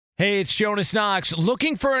Hey, it's Jonas Knox.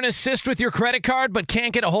 Looking for an assist with your credit card but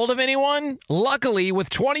can't get a hold of anyone? Luckily,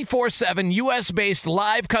 with 24/7 U.S.-based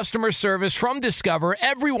live customer service from Discover,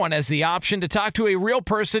 everyone has the option to talk to a real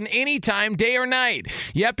person anytime, day or night.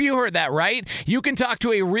 Yep, you heard that right. You can talk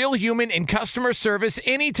to a real human in customer service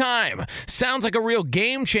anytime. Sounds like a real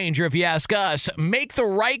game changer if you ask us. Make the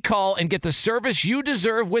right call and get the service you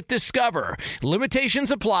deserve with Discover.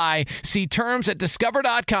 Limitations apply. See terms at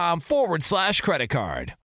discover.com/credit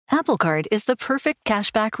card. Apple Card is the perfect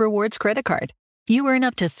cashback rewards credit card. You earn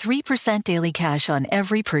up to 3% daily cash on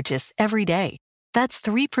every purchase every day. That's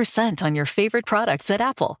 3% on your favorite products at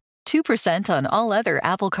Apple, 2% on all other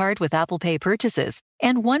Apple Card with Apple Pay purchases,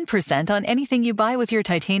 and 1% on anything you buy with your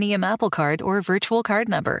titanium Apple Card or virtual card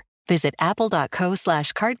number. Visit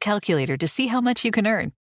apple.co/card calculator to see how much you can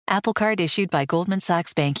earn. Apple Card issued by Goldman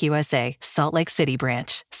Sachs Bank USA, Salt Lake City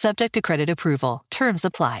branch. Subject to credit approval. Terms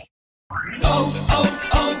apply.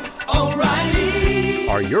 O'Reilly.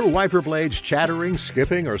 Are your wiper blades chattering,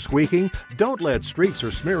 skipping, or squeaking? Don't let streaks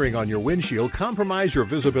or smearing on your windshield compromise your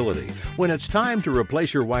visibility. When it's time to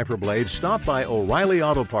replace your wiper blades, stop by O'Reilly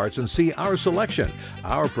Auto Parts and see our selection.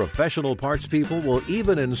 Our professional parts people will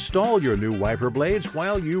even install your new wiper blades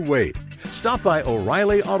while you wait. Stop by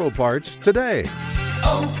O'Reilly Auto Parts today.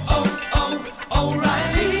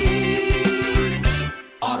 O'Reilly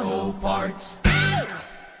Auto Parts.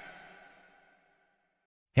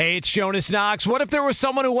 Hey, it's Jonas Knox. What if there was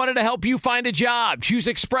someone who wanted to help you find a job? Choose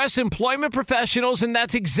Express Employment Professionals, and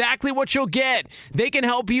that's exactly what you'll get. They can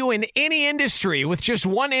help you in any industry. With just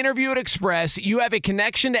one interview at Express, you have a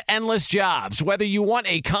connection to endless jobs. Whether you want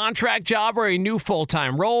a contract job or a new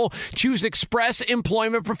full-time role, choose Express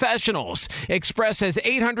Employment Professionals. Express has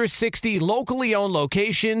 860 locally owned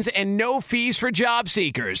locations and no fees for job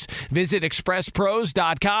seekers. Visit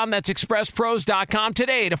expresspros.com. That's expresspros.com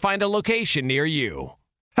today to find a location near you.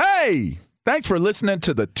 Hey, thanks for listening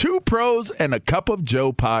to the Two Pros and a Cup of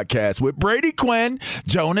Joe podcast with Brady Quinn,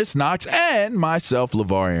 Jonas Knox, and myself,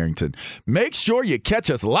 LeVar Arrington. Make sure you catch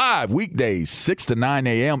us live weekdays 6 to 9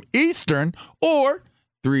 a.m. Eastern or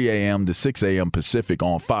 3 a.m. to 6 a.m. Pacific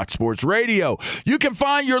on Fox Sports Radio. You can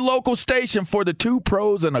find your local station for the Two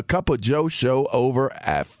Pros and a Cup of Joe show over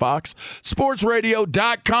at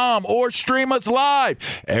foxsportsradio.com or stream us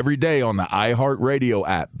live every day on the iHeartRadio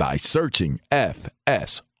app by searching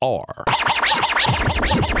FSR. Now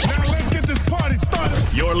let's get this party started.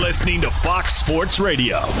 You're listening to Fox Sports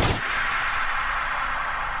Radio.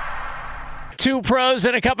 Two Pros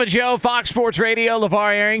and a Cup of Joe, Fox Sports Radio.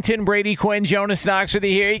 LeVar Arrington, Brady Quinn, Jonas Knox with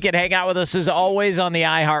you here. You can hang out with us as always on the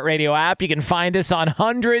iHeartRadio app. You can find us on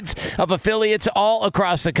hundreds of affiliates all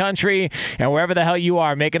across the country and wherever the hell you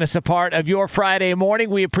are, making us a part of your Friday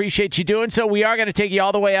morning. We appreciate you doing so. We are going to take you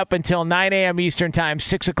all the way up until 9 a.m. Eastern Time,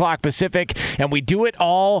 6 o'clock Pacific, and we do it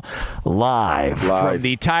all live. From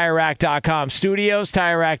the TireRack.com studios.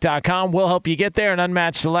 TireRack.com will help you get there. An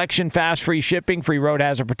unmatched selection, fast, free shipping, free road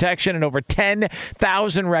hazard protection, and over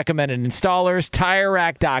 10,000 recommended installers.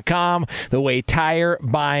 TireRack.com, the way tire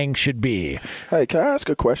buying should be. Hey, can I ask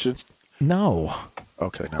a question? No.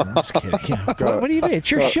 Okay, no. I'm just kidding. Yeah. What do you mean?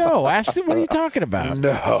 It's your show. Ask them, what are you talking about?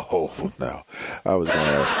 No. I was going to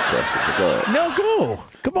ask a question, but go ahead. No, go.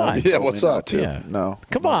 Come on. Yeah, what's up? Yeah. No.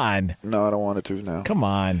 Come on. No, I don't want it to now. Come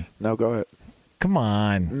on. No, go ahead. Come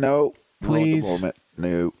on. No. Please. No, at the moment.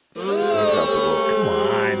 No. It's uncomfortable. Come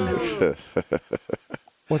on.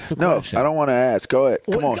 What's the No, question? I don't want to ask. Go ahead.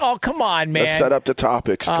 Come on. Oh, come on, man. Let's set up the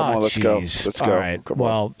topics. Come on, let's go. Jeez. Let's go. All right. Come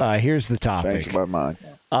on. Well, here's the topic. Change my mind.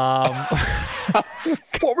 What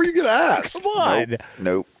were you going to ask? Come on.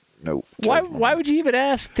 Nope. Why would you even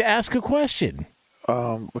ask a question?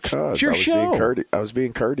 Because it's your show. I was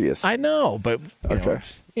being courteous. I know, but Okay.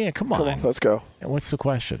 Come on. Let's go. What's the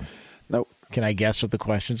question? Nope. Can I guess what the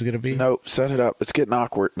question's going to be? Nope. Set it up. It's getting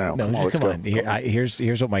awkward now. No, Come on, let's go.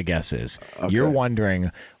 Here's what my guess is. Okay. You're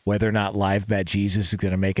wondering whether or not Live Bet Jesus is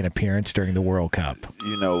going to make an appearance during the World Cup.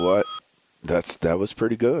 You know what? That was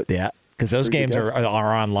pretty good. Yeah, because those games are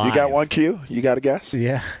on live. You got one, Q? You got a guess?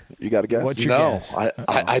 Yeah. You got a guess? What's your No, guess?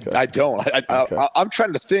 I don't. Okay. I'm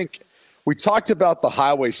trying to think. We talked about the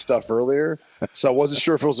highway stuff earlier, so I wasn't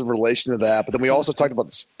sure if it was in relation to that. But then we also talked about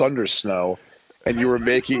the thunder snow, and you were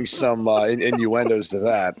making some innuendos to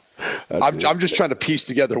that. I'm just trying to piece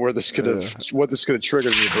together what this could have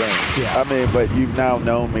triggered in your brain. Yeah. I mean, but you've now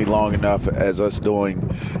known me long enough as us doing,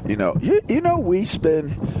 we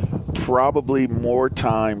spend probably more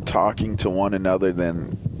time talking to one another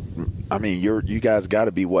than, I mean, you guys got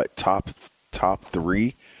to be what, top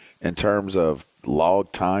 3 in terms of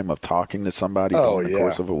log time of talking to somebody during the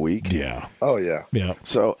course of a week. Yeah. Oh, yeah. Yeah.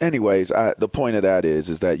 So, anyways, the point of that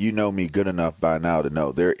is that you know me good enough by now to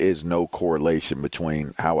know there is no correlation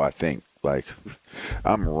between how I think. Like,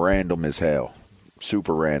 I'm random as hell,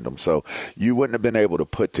 super random. So you wouldn't have been able to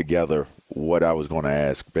put together what I was going to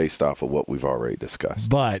ask based off of what we've already discussed.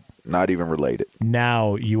 But not even related.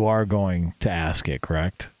 Now you are going to ask it,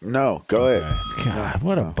 correct? No, go ahead. God,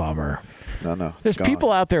 what a bummer. No. There's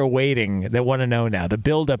people out there waiting that want to know now. The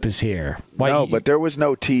buildup is here. But there was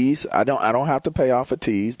no tease. I don't have to pay off a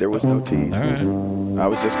tease. There was no tease. All right. I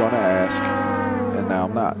was just going to ask, and now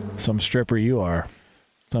I'm not. Some stripper you are.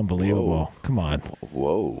 It's unbelievable. Whoa. Come on.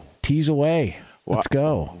 Whoa. Tease away. Let's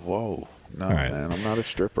go. Whoa. No, right. man, I'm not a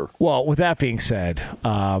stripper. Well, with that being said,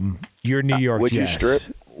 you're New York Would Jets. you strip?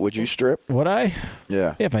 Would you strip? Would I?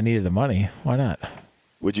 Yeah. If I needed the money, why not?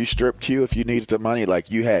 Would you strip Q if you needed the money?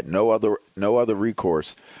 Like you had no other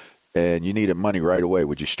recourse, and you needed money right away.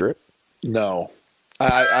 Would you strip? No.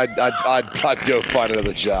 I'd go find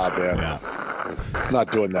another job, man. Yeah. I'm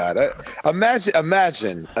not doing that.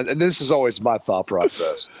 Imagine, and this is always my thought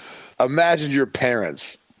process. Imagine your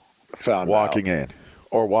parents found walking out. in.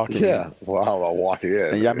 Or walking in. Yeah, well, walking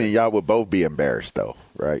in. And, I mean, y'all would both be embarrassed, though,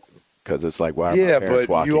 right? Because it's like, why are my parents but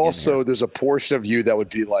walking you in also, here? there's a portion of you that would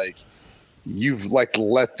be like, you've like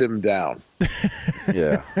let them down.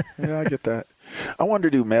 Yeah, I get that. I wonder,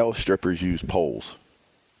 do male strippers use poles?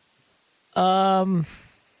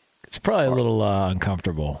 It's probably a little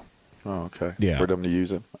uncomfortable. Oh, okay. Yeah. For them to use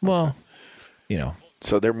them? Well, you know.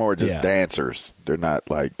 So they're more just Yeah. dancers. They're not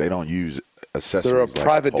like, they don't use accessories. They're a like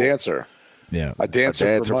private pole. dancer. Yeah. A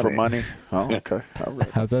dancer for money. Oh, okay. All right.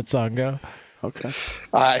 How's that song go? Okay.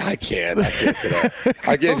 I can't today.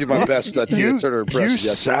 I gave you my best Tina Turner impression You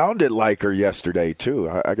yesterday. sounded like her yesterday, too.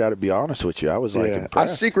 I got to be honest with you. I was like impressed. I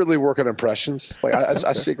secretly work on impressions. Like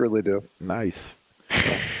I secretly do. Nice.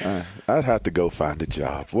 I'd have to go find a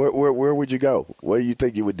job. Where would you go? What do you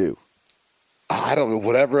think you would do? I don't know.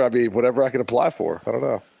 Whatever I can apply for. I don't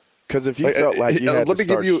know. Because if you felt like you had to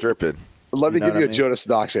start stripping. Let me give you a mean? Jonas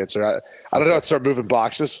Knox answer. I don't know. I'd start moving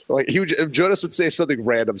boxes. Like if Jonas would say something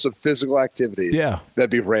random, some physical activity. Yeah, that'd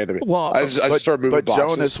be random. Well, I'd start moving boxes.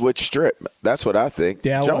 But Jonas would strip. That's what I think.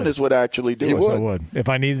 Yeah, Jonas would actually do it. I would. If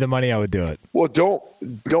I needed the money, I would do it. Well, don't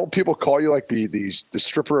people call you like the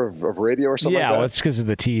stripper of radio or something? Yeah, like that? well, it's because of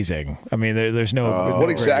the teasing. I mean, there's no. What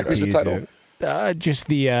exactly is the title? Just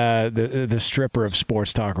the stripper of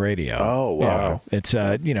sports talk radio. Oh, wow! Yeah. It's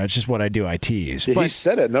it's just what I do. I tease. Yeah, he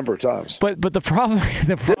said it a number of times. But the problem.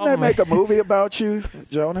 Didn't they make a movie about you,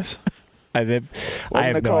 Jonas? Wasn't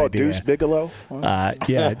it called Deuce Bigelow?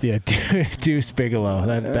 Deuce Bigelow.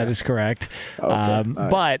 That is correct. Okay,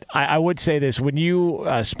 nice. But I would say this: when you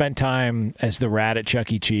spend time as the rat at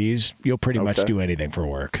Chuck E. Cheese, you'll pretty much do anything for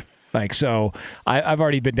work. Like, so I've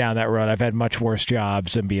already been down that road. I've had much worse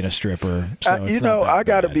jobs than being a stripper. So I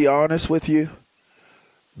got to be honest with you.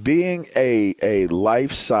 Being a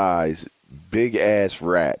life-size, big-ass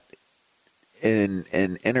rat and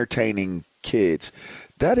entertaining kids,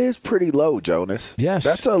 that is pretty low, Jonas. Yes.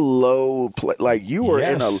 That's a low play. Like, you were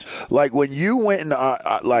in a – like, when you went in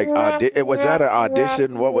was that an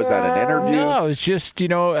audition? What was that, an interview? No, it was just,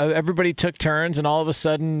 everybody took turns, and all of a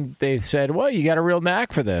sudden they said, well, you got a real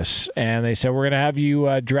knack for this. And they said, we're going to have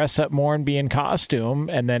you dress up more and be in costume.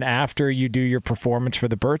 And then after you do your performance for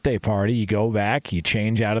the birthday party, you go back, you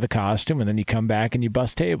change out of the costume, and then you come back and you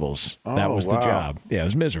bust tables. That was the job. Yeah, it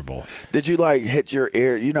was miserable. Did you, hit your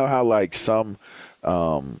ear? You know how, some –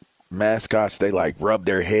 mascots, they rub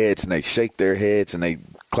their heads and they shake their heads and they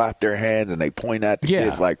clap their hands and they point at the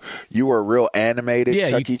kids like you were real animated.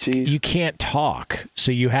 Chuck E. Cheese. You can't talk,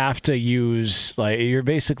 so you have to use you're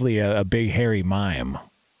basically a big hairy mime.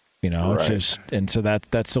 Right. And so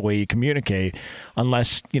that's the way you communicate,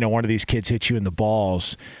 unless one of these kids hits you in the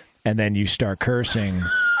balls and then you start cursing.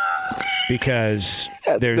 Because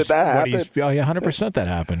there's did that happen? 100% that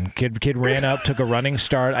happened. Kid ran up, took a running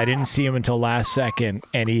start. I didn't see him until last second,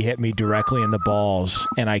 and he hit me directly in the balls.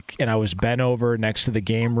 And I was bent over next to the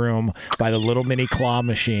game room by the little mini claw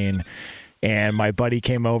machine. And my buddy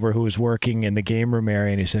came over who was working in the game room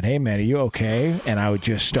area, and he said, hey, man, are you okay? And I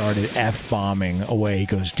just started F-bombing away. He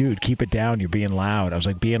goes, dude, keep it down. You're being loud. I was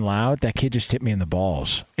like, being loud? That kid just hit me in the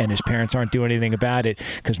balls. And his parents aren't doing anything about it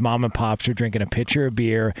because mom and pops are drinking a pitcher of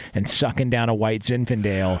beer and sucking down a white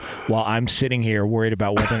Zinfandel while I'm sitting here worried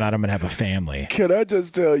about whether or not I'm going to have a family. Can I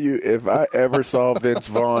just tell you, if I ever saw Vince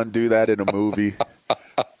Vaughn do that in a movie,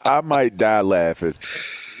 I might die laughing.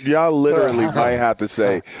 Y'all literally might have to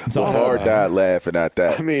say, LeVar died laughing at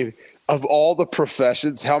that. I mean, of all the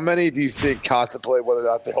professions, how many do you think contemplate whether or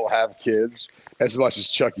not they'll have kids as much as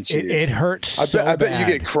Chuck E. Cheese? It hurts I bet you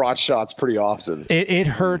get crotch shots pretty often. It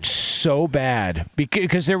hurts so bad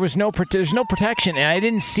because there's no protection, and I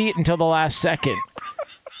didn't see it until the last second.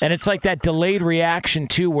 And it's like that delayed reaction,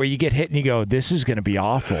 too, where you get hit and you go, this is going to be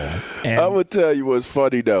awful. And I would tell you what's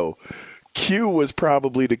funny, though. Q was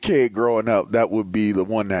probably the kid growing up that would be the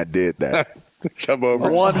one that did that. Come over,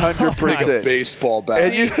 100%. Baseball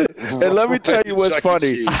bat. And let me tell you what's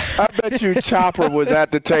funny. I bet you Chopper was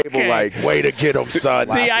at the table like, way to get him, son.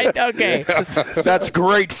 See, okay. That's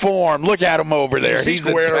great form. Look at him over there. He's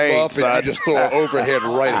square in pain, him up son. and you just throw an overhead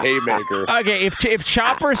right haymaker. Okay, if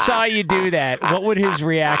Chopper saw you do that, what would his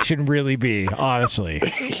reaction really be, honestly?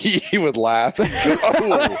 He would laugh.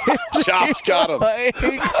 Oh, Chop's got him.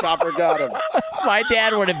 Chopper got him. My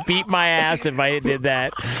dad would have beat my ass if I did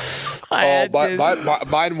that.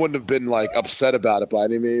 Mine wouldn't have been like upset about it by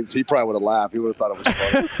any means. He probably would have laughed. He would have thought it was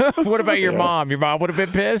funny. What about your mom? Your mom would have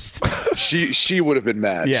been pissed? She would have been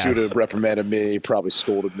mad. Yes. She would have reprimanded me, probably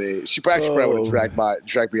scolded me. She probably would have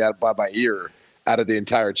dragged me out by my ear out of the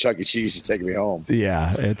entire Chuck E. Cheese to take me home.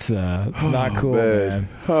 Yeah, it's not cool, man.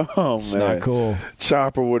 It's not cool.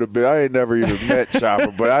 Chopper would have been. I ain't never even met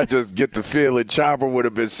Chopper, but I just get the feeling Chopper would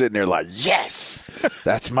have been sitting there like, yes,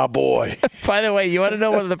 that's my boy. By the way, you want to know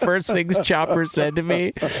one of the first things Chopper said to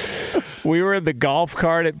me? We were in the golf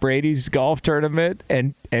cart at Brady's golf tournament,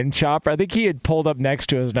 and Chopper, I think he had pulled up next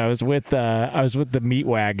to us, and I was with the meat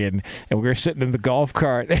wagon, and we were sitting in the golf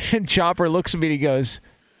cart, and Chopper looks at me and he goes,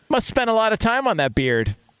 "Must spend a lot of time on that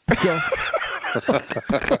beard."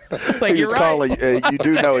 It's like, He was calling. You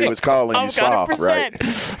do know he was calling you soft, right?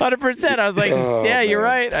 100%. I was like, yeah, you're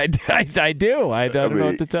right. I do. I don't know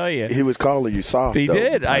what to tell you. He was calling you soft. He though,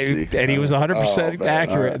 did. And he was 100%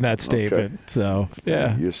 accurate in that statement. Okay. So,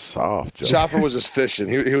 yeah. You're soft, Joe. Chopper was just fishing.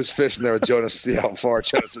 He was fishing there with Jonas to see how far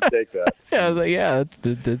Jonas would take that. Yeah, I was like, yeah,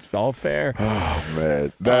 it's all fair. Oh,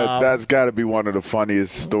 man. That's got to be one of the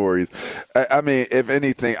funniest stories. I mean, if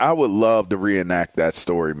anything, I would love to reenact that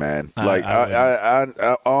story, man. Like, I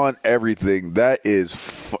on everything,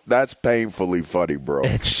 that's painfully funny, bro.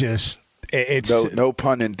 It's just no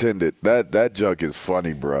pun intended. That junk is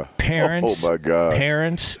funny, bro. Parents, oh my god,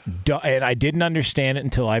 parents, and I didn't understand it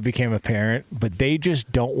until I became a parent, but they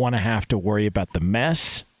just don't want to have to worry about the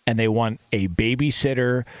mess, and they want a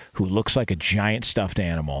babysitter who looks like a giant stuffed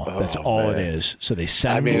animal. That's all it is. So they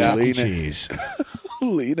send me cheese.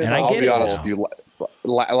 I'll be honest with you.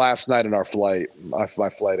 Last night in our flight, my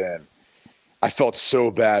flight in, I felt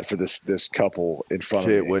so bad for this couple in front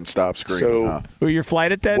of me. Kid wouldn't stop screaming. So, were your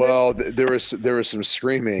flight attendant? Well, there was some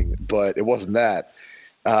screaming, but it wasn't that.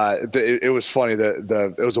 It was funny.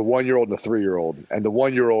 It was a 1-year-old and a 3-year-old, and the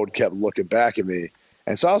 1-year-old kept looking back at me,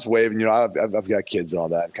 and so I was waving. You know, I've got kids and all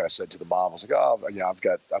that, and kind of said to the mom, I was like, oh, yeah, I've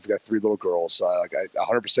got 3 little girls, so I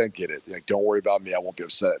 100% get it. Like, don't worry about me. I won't be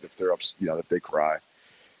upset if they're if they cry.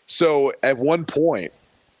 So at one point,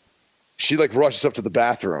 she rushes up to the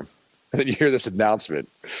bathroom. And then you hear this announcement.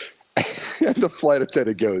 And the flight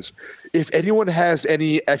attendant goes, if anyone has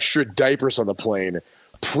any extra diapers on the plane,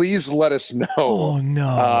 please let us know. Oh,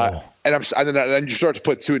 no. And then you start to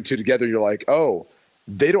put 2 and 2 together. And you're like, oh,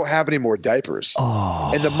 they don't have any more diapers.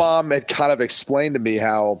 Oh. And the mom had kind of explained to me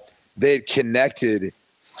how they had connected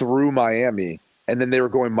through Miami. And then they were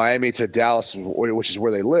going Miami to Dallas, which is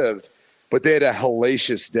where they lived. But they had a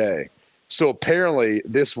hellacious day. So apparently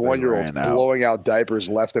this 1-year-old's blowing out diapers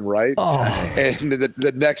left and right. Oh. And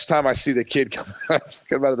the next time I see the kid come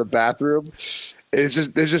out of the bathroom, there's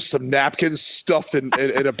just some napkins stuffed in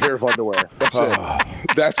a pair of underwear. That's it.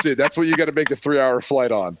 That's it. That's what you got to make a 3-hour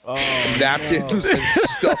flight on. Napkins and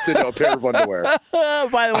stuffed into a pair of underwear.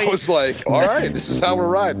 By the way, I was like, all right, this is how we're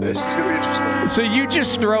riding. This is going to be interesting. So you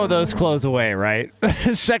just throw those clothes away, right?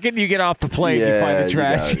 The second you get off the plane, you find the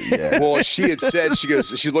trash. Well, she had said,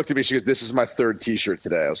 she looked at me, she goes, this is my 3rd T-shirt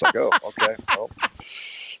today. I was like, oh, okay. Well,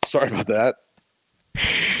 sorry about that.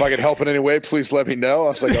 If I can help in any way, please let me know. I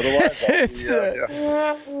was like, otherwise, that's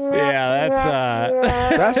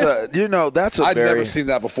I've never seen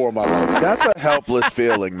that before in my life. That's a helpless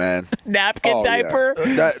feeling, man. Napkin diaper.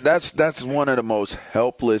 Yeah. That's one of the most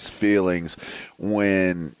helpless feelings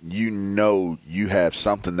when you know you have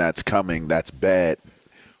something that's coming that's bad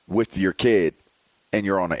with your kid and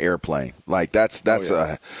you're on an airplane. Like that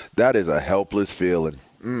is a helpless feeling.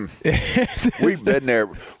 We've been there.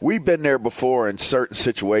 We've been there before in certain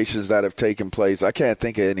situations that have taken place. I can't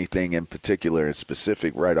think of anything in particular and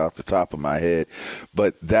specific right off the top of my head,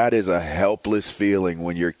 but that is a helpless feeling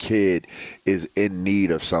when your kid is in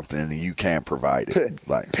need of something and you can't provide it.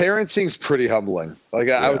 Like, parenting's pretty humbling. Like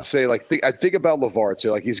I would say, I think about LeVar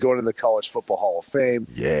too. Like, he's going to the College Football Hall of Fame.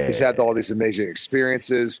 Yeah, he's had all these amazing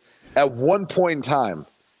experiences. At one point in time,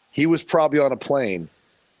 he was probably on a plane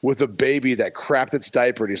with a baby that crapped its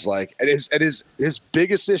diaper, and he's like, and his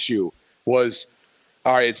biggest issue was,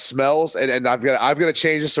 all right, it smells, and I've got to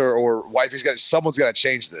change this, or someone's got to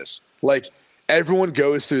change this. Like, everyone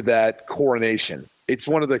goes through that coronation. It's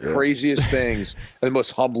one of the craziest things and the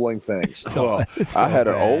most humbling things. I had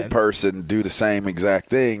an old person do the same exact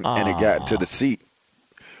thing, and it got into the seat,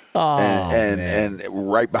 and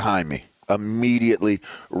right behind me, immediately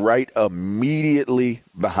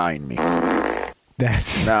behind me.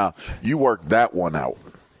 Now, you worked that one out.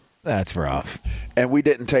 That's rough. And we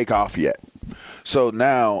didn't take off yet. So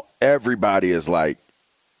now everybody is like,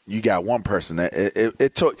 you got one person that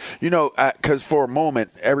it took, because for a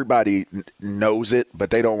moment, everybody knows it,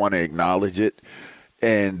 but they don't want to acknowledge it.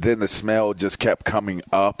 And then the smell just kept coming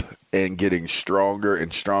up and getting stronger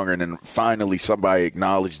and stronger. And then finally somebody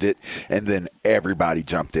acknowledged it. And then everybody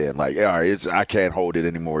jumped in like, all right, I can't hold it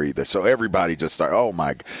anymore either. So everybody just started, oh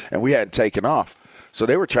my, and we hadn't taken off. So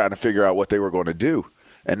they were trying to figure out what they were going to do.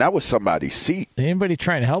 And that was somebody's seat. Anybody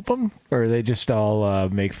trying to help them? Or they just all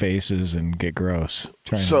make faces and get gross?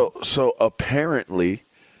 So apparently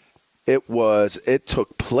it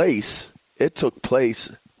took place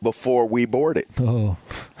before we boarded. Oh.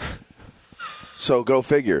 So go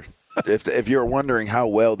figure. If you're wondering how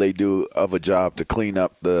well they do of a job to clean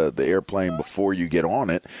up the airplane before you get on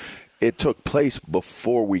it, it took place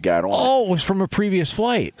before we got on. Oh, it was from a previous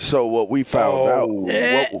flight. So what we found out,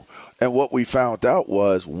 what we found out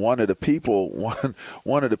was one of the people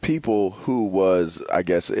who was, I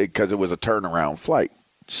guess, because it was a turnaround flight.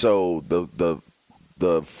 So the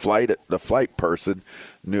flight person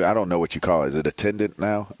knew. I don't know what you call it. Is it attendant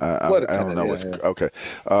now? I don't know what's okay.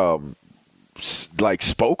 Like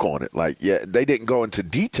spoke on it, like they didn't go into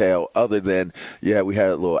detail other than we had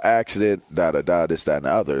a little accident, this, that, and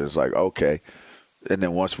the other. It's like, okay. And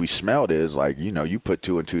then once we smelled it, it's like, you put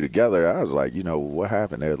two and two together. I was like, what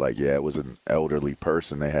happened? They were like, it was an elderly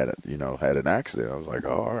person. They had an accident. I was like,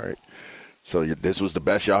 oh, all right. So this was the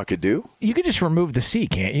best y'all could do? You could just remove the seat,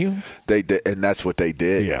 can't you? They did, and that's what they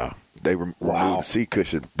did. Yeah. They removed the seat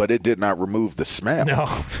cushion, but it did not remove the smell.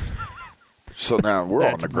 No. So now we're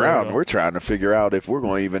on the ground. Brutal. We're trying to figure out if we're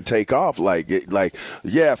going to even take off.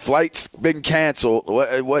 Flight's been canceled.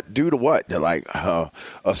 What due to what? They're like a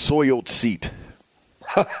soiled seat.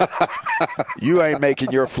 You ain't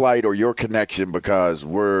making your flight or your connection because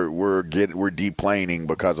we're deplaning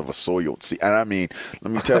because of a soiled seat. And I mean,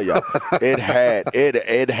 let me tell y'all, it had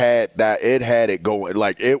it going.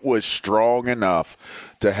 Like, it was strong enough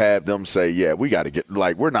to have them say, we got to get,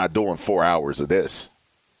 like, we're not doing 4 hours of this.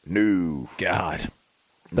 No. God.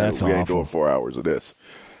 That's awful. We ain't doing 4 hours of this.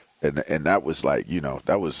 And that was like,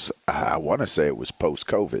 that was, I want to say it was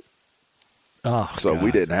post-COVID. Oh, so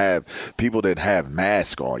God. People didn't have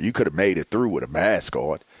masks on. You could have made it through with a mask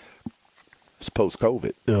on. It's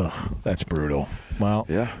post-COVID. Ugh, that's brutal. Well,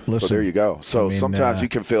 listen, so there you go. So sometimes you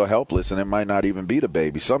can feel helpless, and it might not even be the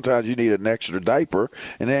baby. Sometimes you need an extra diaper,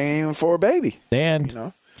 and it ain't even for a baby.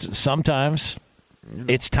 And sometimes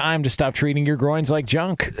it's time to stop treating your groins like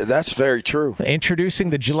junk. That's very true.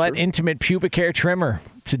 Introducing the Gillette Intimate Pubic Hair Trimmer.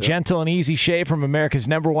 It's a gentle and easy shave from America's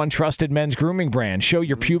 #1 trusted men's grooming brand. Show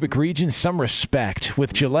your pubic region some respect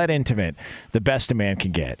with Gillette Intimate, the best a man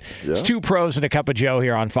can get. Yeah. It's Two Pros and a Cup of Joe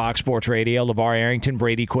here on Fox Sports Radio. LeVar Arrington,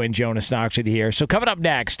 Brady Quinn, Jonas Knox with you here. So coming up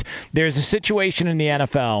next, there's a situation in the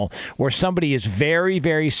NFL where somebody is very,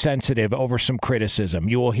 very sensitive over some criticism.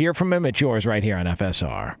 You will hear from him at yours right here on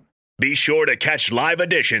FSR. Be sure to catch live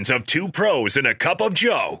editions of Two Pros and a Cup of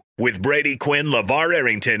Joe with Brady Quinn, LeVar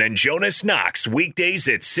Arrington, and Jonas Knox weekdays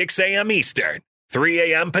at 6 a.m. Eastern,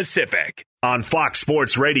 3 a.m. Pacific on Fox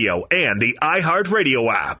Sports Radio and the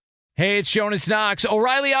iHeartRadio app. Hey, it's Jonas Knox.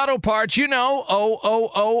 O'Reilly Auto Parts,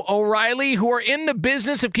 O'Reilly, who are in the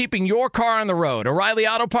business of keeping your car on the road. O'Reilly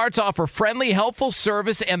Auto Parts offer friendly, helpful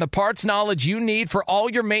service and the parts knowledge you need for all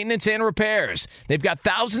your maintenance and repairs. They've got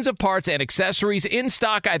thousands of parts and accessories in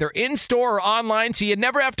stock, either in-store or online, so you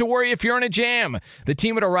never have to worry if you're in a jam. The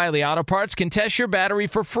team at O'Reilly Auto Parts can test your battery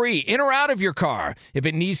for free, in or out of your car. If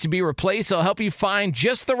it needs to be replaced, they'll help you find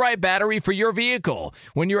just the right battery for your vehicle.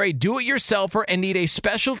 When you're a do-it-yourselfer and need a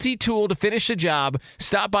specialty tool to finish the job,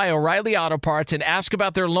 stop by O'Reilly Auto Parts and ask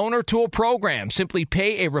about their loaner tool program. Simply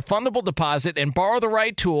pay a refundable deposit and borrow the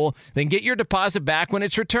right tool, then get your deposit back when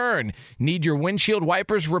it's returned. Need your windshield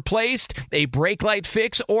wipers replaced, a brake light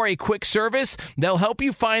fix, or a quick service? They'll help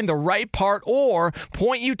you find the right part or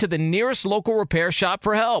point you to the nearest local repair shop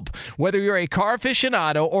for help. Whether you're a car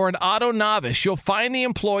aficionado or an auto novice, you'll find the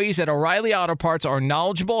employees at O'Reilly Auto Parts are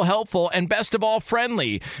knowledgeable, helpful, and best of all,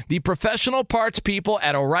 friendly. The professional parts people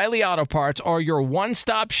at O'Reilly Auto Parts are your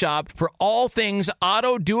one-stop shop for all things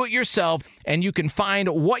auto do-it-yourself, and you can find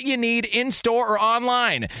what you need in-store or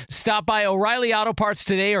online. Stop by O'Reilly Auto Parts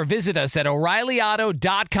today or visit us at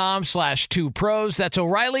O'ReillyAuto.com/2pros. That's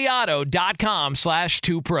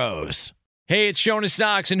O'ReillyAuto.com/2pros. Hey, it's Jonas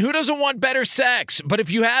Knox, and who doesn't want better sex? But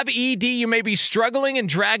if you have ED, you may be struggling and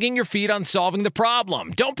dragging your feet on solving the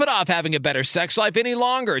problem. Don't put off having a better sex life any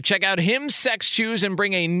longer. Check out Hims Sex Chews and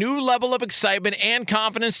bring a new level of excitement and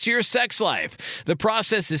confidence to your sex life. The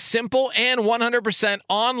process is simple and 100%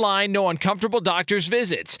 online, no uncomfortable doctor's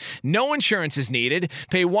visits. No insurance is needed.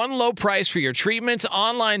 Pay one low price for your treatments,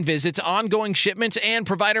 online visits, ongoing shipments, and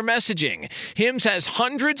provider messaging. Hims has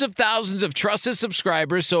hundreds of thousands of trusted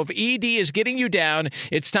subscribers, so if ED is getting you down,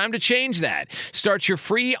 it's time to change that. Start your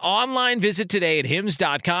free online visit today at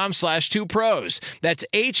hims.com/2pros. That's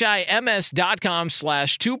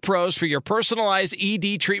HIMS.com/2pros for your personalized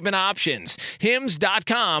ED treatment options.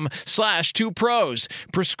 hims.com/2pros.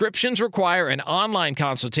 Prescriptions require an online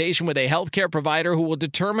consultation with a healthcare provider who will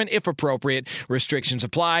determine if appropriate. Restrictions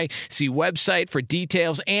apply. See website for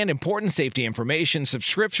details and important safety information.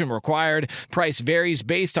 Subscription required. Price varies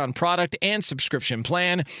based on product and subscription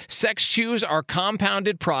plan. Sex Chews are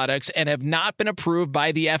compounded products and have not been approved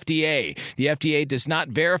by the FDA. The FDA does not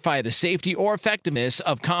verify the safety or effectiveness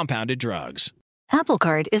of compounded drugs. Apple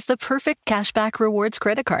Card is the perfect cashback rewards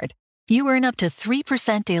credit card. You earn up to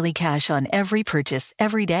 3% daily cash on every purchase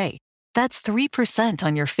every day. That's 3%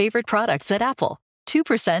 on your favorite products at Apple,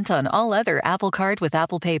 2% on all other Apple Card with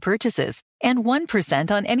Apple Pay purchases, and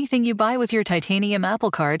 1% on anything you buy with your titanium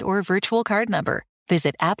Apple Card or virtual card number.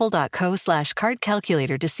 Visit apple.co/card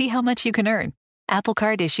calculator to see how much you can earn. Apple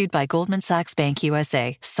Card issued by Goldman Sachs Bank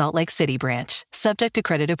USA, Salt Lake City branch. Subject to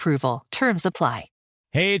credit approval. Terms apply.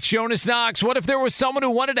 Hey, it's Jonas Knox. What if there was someone who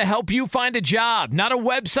wanted to help you find a job? Not a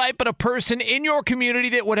website, but a person in your community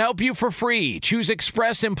that would help you for free. Choose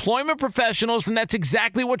Express Employment Professionals, and that's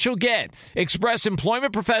exactly what you'll get. Express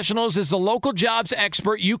Employment Professionals is the local jobs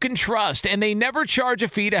expert you can trust, and they never charge a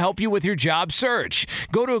fee to help you with your job search.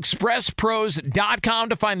 Go to expresspros.com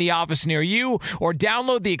to find the office near you, or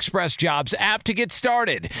download the Express Jobs app to get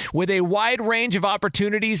started. With a wide range of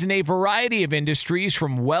opportunities in a variety of industries,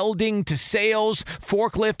 from welding to sales,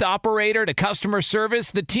 forklift operator to customer service,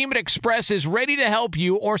 the team at Express is ready to help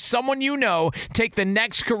you or someone you know take the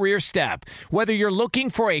next career step. Whether you're looking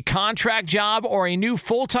for a contract job or a new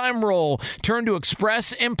full-time role, turn to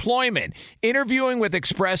Express Employment. Interviewing with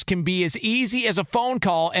Express can be as easy as a phone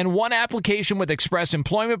call, and one application with Express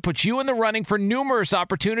Employment puts you in the running for numerous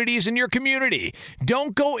opportunities in your community.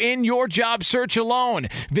 Don't go in your job search alone.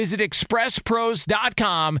 Visit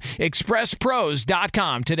expresspros.com,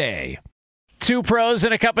 expresspros.com today. Two Pros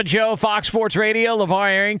and a Cup of Joe, Fox Sports Radio.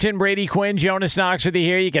 LeVar Arrington, Brady Quinn, Jonas Knox with you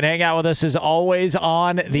here. You can hang out with us as always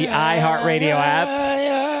on the iHeartRadio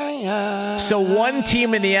app. So one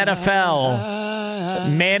team in the NFL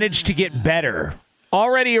managed to get better.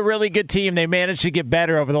 Already a really good team. They managed to get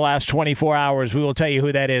better over the last 24 hours. We will tell you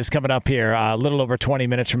who that is coming up here a little over 20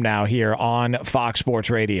 minutes from now here on Fox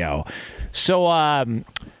Sports Radio. So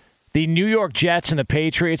the New York Jets and the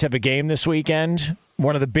Patriots have a game this weekend.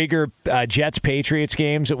 One of the bigger Jets-Patriots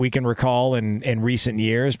games that we can recall in recent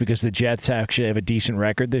years, because the Jets actually have a decent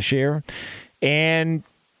record this year. And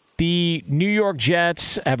the New York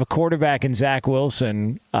Jets have a quarterback in Zach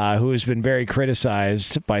Wilson who has been very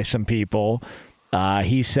criticized by some people.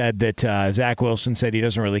 He said that Zach Wilson said he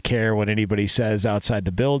doesn't really care what anybody says outside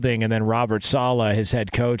the building. And then Robert Saleh, his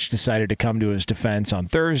head coach, decided to come to his defense on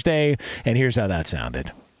Thursday. And here's how that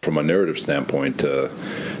sounded. From a narrative standpoint, to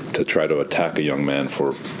try to attack a young man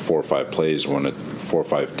for 4 or 5 plays, 4 or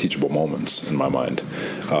 5 teachable moments in my mind.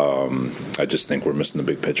 I just think we're missing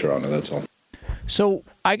the big picture on it, that's all. So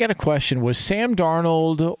I got a question. Was Sam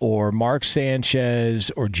Darnold or Mark Sanchez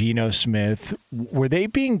or Geno Smith, were they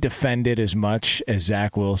being defended as much as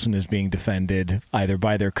Zach Wilson is being defended, either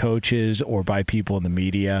by their coaches or by people in the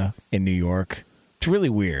media in New York? It's really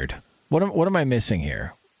weird. What am I missing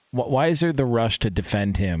here? Why is there the rush to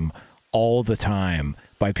defend him all the time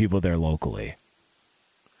by people there locally?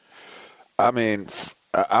 I mean,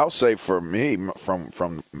 I'll say for me,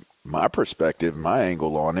 from my perspective, my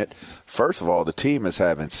angle on it, first of all, the team is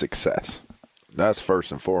having success. That's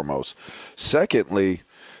first and foremost. Secondly,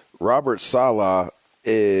 Robert Saleh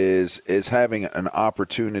is having an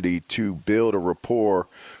opportunity to build a rapport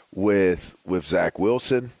with Zach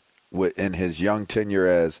Wilson in his young tenure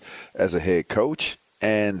as a head coach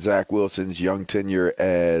and Zach Wilson's young tenure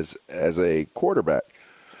as a quarterback.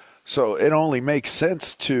 So it only makes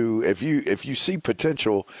sense to if you see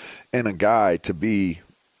potential in a guy to be,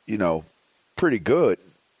 pretty good,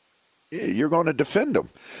 you're going to defend him.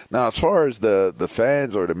 Now, as far as the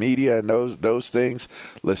fans or the media and those things,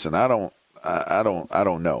 listen, I don't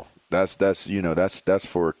know. That's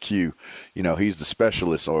for Q. He's the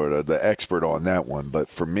specialist or the expert on that one. But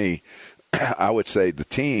for me, I would say the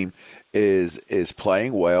team is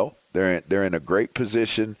playing well. They're in a great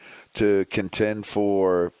position to contend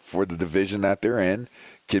for the division that they're in.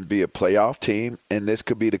 Can be a playoff team, and this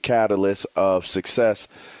could be the catalyst of success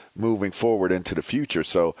moving forward into the future.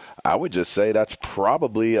 So I would just say that's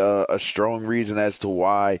probably a strong reason as to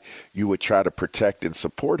why you would try to protect and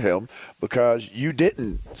support him, because you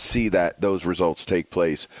didn't see those results take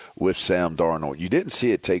place with Sam Darnold. You didn't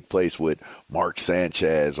see it take place with Mark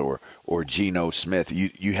Sanchez or Geno Smith.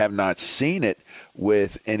 You have not seen it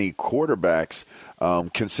with any quarterbacks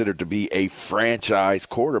considered to be a franchise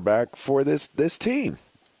quarterback for this team.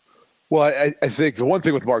 Well, I think the one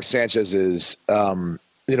thing with Mark Sanchez is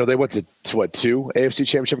they went to what, 2 AFC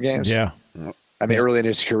Championship games? Yeah. I mean, early in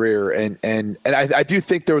his career. And I do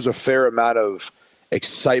think there was a fair amount of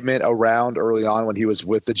excitement around early on when he was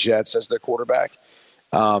with the Jets as their quarterback.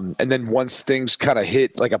 And then once things kind of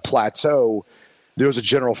hit like a plateau, there was a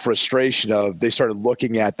general frustration of they started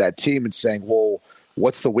looking at that team and saying, well,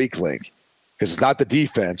 what's the weak link? Because it's not the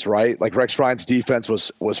defense, right? Like Rex Ryan's defense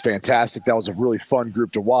was fantastic. That was a really fun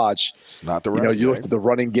group to watch. It's not the running game. You looked at the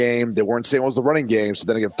running game. They weren't saying it was the running game, so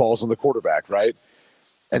then it falls on the quarterback, right?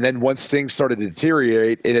 And then once things started to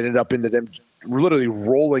deteriorate, it ended up into them literally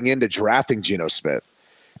rolling into drafting Geno Smith.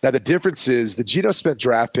 Now, the difference is the Geno Smith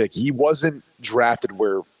draft pick, he wasn't drafted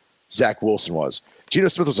where Zach Wilson was. Geno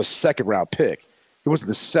Smith was a second-round pick. He wasn't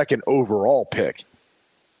the second overall pick.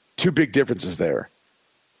 2 big differences there.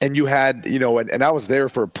 And you had, and I was there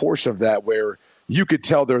for a portion of that where you could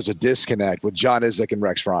tell there was a disconnect with John Izek and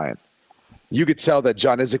Rex Ryan. You could tell that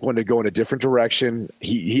John Izek wanted to go in a different direction.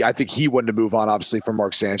 I think he wanted to move on, obviously, from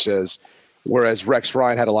Mark Sanchez, whereas Rex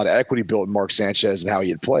Ryan had a lot of equity built in Mark Sanchez and how he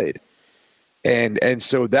had played. And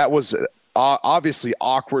so that was obviously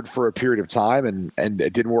awkward for a period of time, and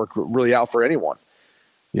it didn't work really out for anyone.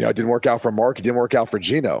 It didn't work out for Mark. It didn't work out for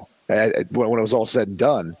Geno when it was all said and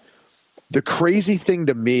done. The crazy thing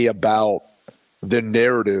to me about the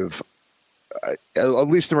narrative, at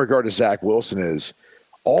least in regard to Zach Wilson, is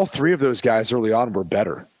all 3 of those guys early on were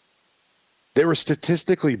better. They were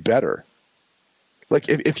statistically better. Like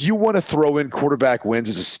if you want to throw in quarterback wins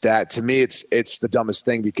as a stat, to me it's the dumbest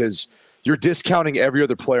thing, because you're discounting every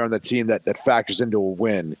other player on the team that factors into a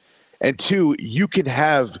win. And 2, you can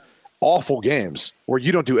have awful games where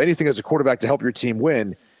you don't do anything as a quarterback to help your team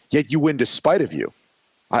win, yet you win despite of you.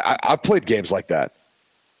 I've played games like that.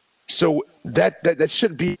 So that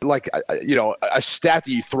shouldn't be like a stat that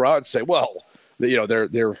you throw out and say, well, they're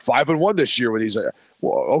 5-1 this year with these.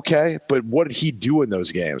 Well, okay, but what did he do in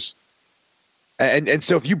those games? And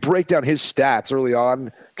so if you break down his stats early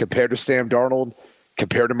on compared to Sam Darnold,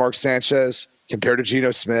 compared to Mark Sanchez, compared to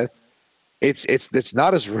Geno Smith, it's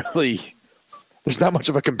not as really. There's not much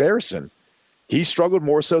of a comparison. He struggled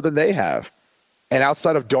more so than they have. And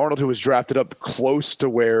outside of Darnold, who was drafted up close to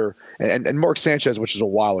where – and Mark Sanchez, which is a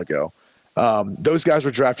while ago, those guys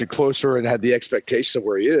were drafted closer and had the expectations of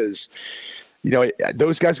where he is.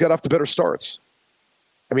 Those guys got off to better starts.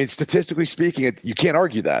 I mean, statistically speaking, you can't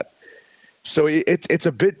argue that. So it's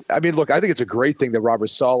a bit – I mean, look, I think it's a great thing that Robert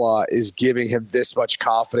Saleh is giving him this much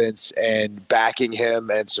confidence and backing him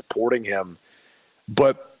and supporting him.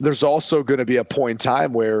 But there's also going to be a point in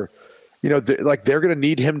time where – they're going to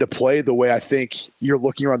need him to play the way I think you're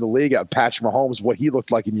looking around the league at Patrick Mahomes, what he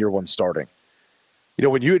looked like in year 1 starting.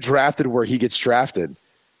 When you had drafted where he gets drafted,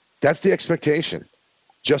 that's the expectation.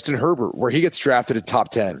 Justin Herbert, where he gets drafted at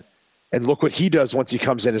top 10. And look what he does once he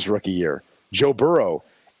comes in his rookie year. Joe Burrow,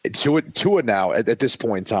 Tua now at this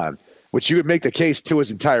point in time, which you would make the case to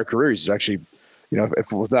his entire career. He's actually, if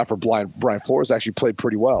it was not for Brian Flores, actually played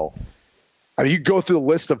pretty well. I mean, you go through the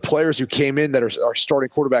list of players who came in that are starting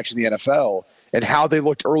quarterbacks in the NFL and how they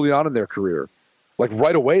looked early on in their career. Like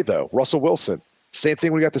right away, though, Russell Wilson, same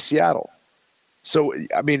thing when we got to Seattle. So,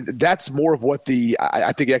 I mean, that's more of what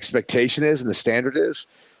I think expectation is and the standard is.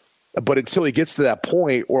 But until he gets to that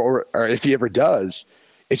point, or if he ever does,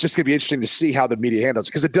 it's just going to be interesting to see how the media handles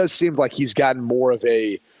it, because it does seem like he's gotten more of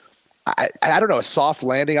a, I don't know, a soft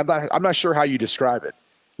landing. I'm not sure how you describe it.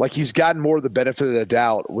 Like, he's gotten more of the benefit of the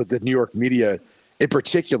doubt with the New York media in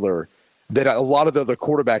particular than a lot of the other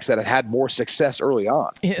quarterbacks that have had more success early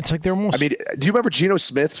on. Yeah, it's like they're almost. I mean, do you remember Geno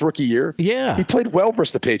Smith's rookie year? Yeah, he played well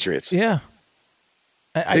versus the Patriots. Yeah,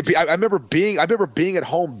 I remember being at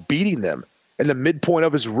home beating them in the midpoint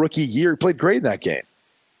of his rookie year. He played great in that game.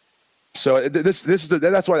 So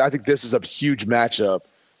that's why I think this is a huge matchup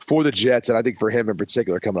for the Jets, and I think for him in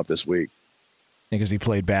particular coming up this week. Because he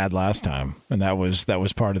played bad last time, and that was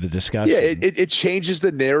part of the discussion. Yeah, it changes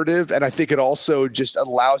the narrative, and I think it also just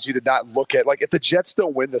allows you to not look at, like, if the Jets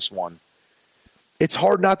don't win this one, it's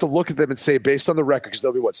hard not to look at them and say, based on the record, because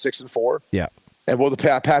they'll be, 6-4? Yeah. And will the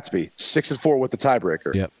Pats be 6-4 with the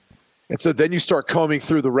tiebreaker? Yep. And so then you start combing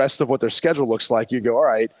through the rest of what their schedule looks like. You go, all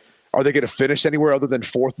right, are they going to finish anywhere other than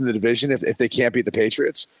fourth in the division if they can't beat the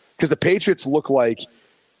Patriots? Because the Patriots look like,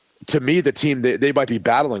 to me, the team they might be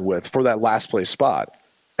battling with for that last place spot,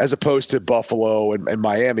 as opposed to Buffalo and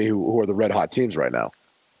Miami, who are the red hot teams right now.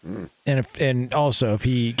 And also if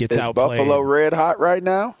he gets Is outplayed, Buffalo red hot right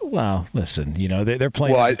now? Well, listen, they're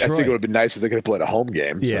playing. Well, I Detroit. think it would have been nice if they could have played a home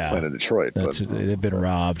game instead of playing in Detroit. They've been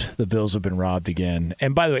robbed. The Bills have been robbed again.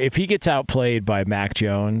 And by the way, if he gets outplayed by Mac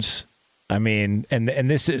Jones, I mean, and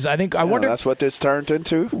this is, I think, I wonder. That's what this turned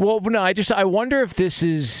into? Well, no, I wonder if this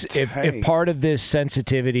is, if part of this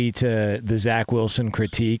sensitivity to the Zach Wilson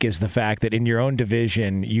critique is the fact that in your own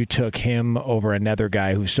division, you took him over another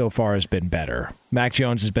guy who so far has been better. Mac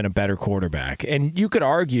Jones has been a better quarterback. And you could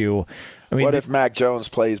argue, I mean. What if Mac Jones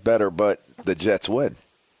plays better, but the Jets win?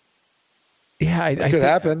 Yeah, it could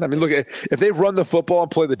happen. I mean, look, if they run the football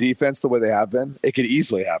and play the defense the way they have been, it could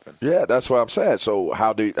easily happen. Yeah, that's what I'm saying. So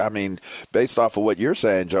based off of what you're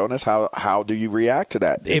saying, Jonas, how do you react to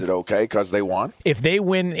that? Is it okay because they won? If they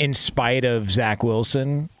win in spite of Zach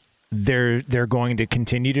Wilson, they're going to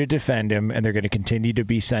continue to defend him, and they're going to continue to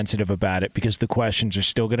be sensitive about it because the questions are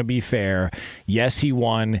still going to be fair. Yes, he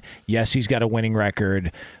won. Yes, he's got a winning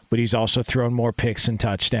record, but he's also thrown more picks and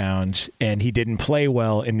touchdowns, and he didn't play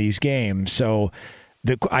well in these games. So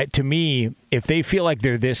to me, if they feel like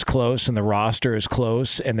they're this close and the roster is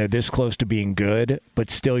close and they're this close to being good, but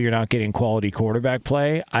still you're not getting quality quarterback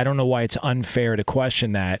play, I don't know why it's unfair to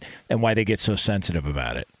question that and why they get so sensitive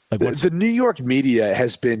about it. The New York media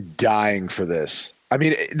has been dying for this. I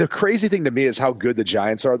mean, the crazy thing to me is how good the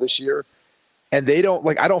Giants are this year. And I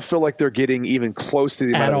don't feel like they're getting even close to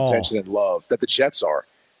the amount of attention and love that the Jets are.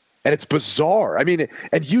 And it's bizarre. I mean,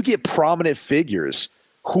 and you get prominent figures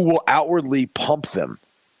who will outwardly pump them.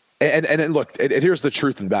 And look, and here's the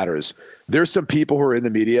truth of the matter is there's some people who are in the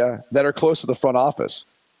media that are close to the front office,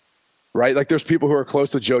 right? Like there's people who are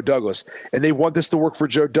close to Joe Douglas, and they want this to work for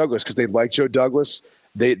Joe Douglas because they like Joe Douglas.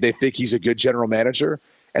 They think he's a good general manager,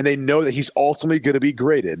 and they know that he's ultimately going to be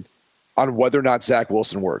graded on whether or not Zach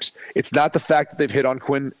Wilson works. It's not the fact that they've hit on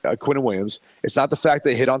Quinn Williams. It's not the fact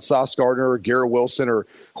they hit on Sauce Gardner or Garrett Wilson or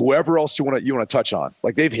whoever else you want to touch on.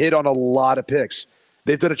 Like they've hit on a lot of picks.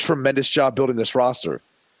 They've done a tremendous job building this roster.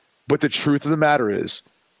 But the truth of the matter is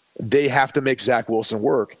they have to make Zach Wilson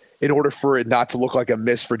work in order for it not to look like a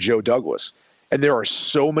miss for Joe Douglas. And there are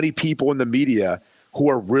so many people in the media who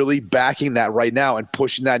are really backing that right now and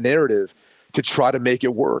pushing that narrative to try to make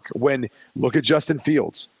it work. When look at Justin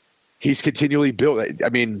Fields. He's continually built. I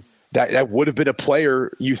mean, that would have been a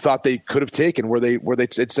player you thought they could have taken where they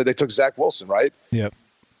said they took Zach Wilson, right? Yep.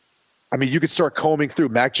 I mean, you could start combing through.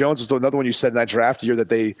 Mac Jones was another one you said in that draft year that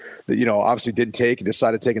they obviously didn't take and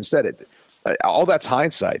decided to take instead. All that's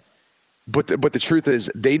hindsight. But the truth is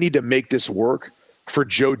they need to make this work for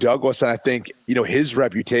Joe Douglas. And I think, his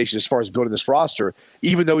reputation as far as building this roster,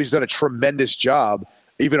 even though he's done a tremendous job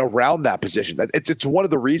even around that position. It's one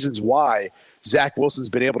of the reasons why Zach Wilson's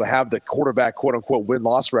been able to have the quarterback, quote-unquote,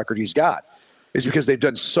 win-loss record he's got, is because they've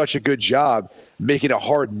done such a good job making it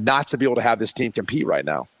hard not to be able to have this team compete right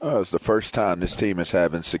now. It's the first time this team is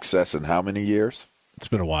having success in how many years? It's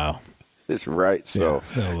been a while. It's right. So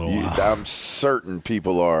it's been a little while. I'm certain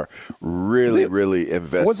people are really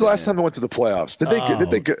invested. When's the last time they went to the playoffs? Did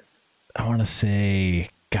they go? I want to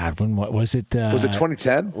say, God, what was it? Was it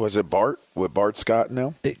 2010? Was it Bart with Bart Scott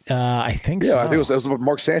now? I think so. Yeah, I think it was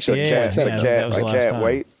Mark Sanchez. Yeah, I can't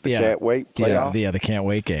wait. The can't wait playoff. Yeah, the can't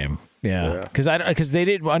wait game. Yeah, because they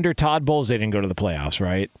did under Todd Bowles, they didn't go to the playoffs,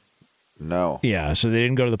 right? No. Yeah, so they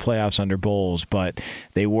didn't go to the playoffs under Bowles, but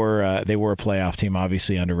they were a playoff team,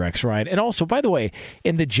 obviously under Rex Ryan. And also, by the way,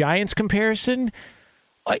 in the Giants comparison,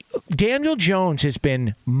 Daniel Jones has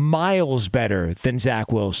been miles better than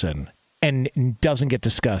Zach Wilson. And doesn't get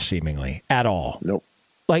discussed seemingly at all. Nope.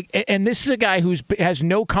 And this is a guy who has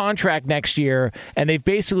no contract next year, and they've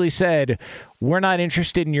basically said, we're not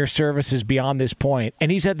interested in your services beyond this point.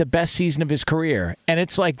 And he's had the best season of his career. And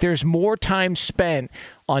it's like there's more time spent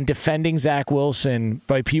on defending Zach Wilson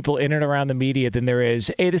by people in and around the media than there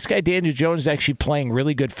is, hey, this guy Daniel Jones is actually playing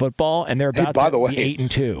really good football, and they're about to be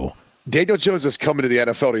 8-2. Daniel Jones has come into the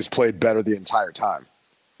NFL and he's played better the entire time.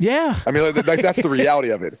 Yeah. I mean, like that's the reality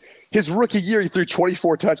of it. His rookie year, he threw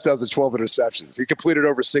 24 touchdowns and 12 interceptions. He completed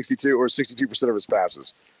over 62% of his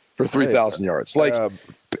passes for 3,000 yards.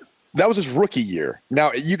 That was his rookie year.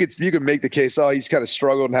 Now, you could make the case, he's kind of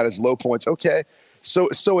struggled and had his low points. Okay, so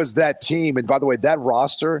is that team. And by the way, that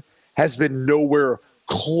roster has been nowhere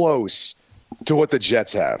close to what the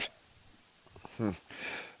Jets have.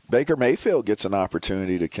 Baker Mayfield gets an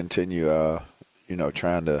opportunity to continue,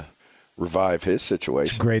 trying to revive his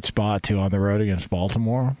situation. Great spot, too, on the road against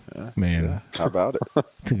Baltimore. Man. Yeah. How about it? Are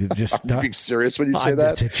you being serious when you say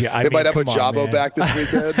that? They might have Ojabo back this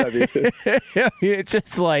weekend. It's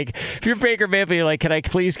just like, if you're Baker Mayfield, you're like, can I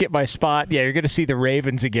please get my spot? Yeah, you're going to see the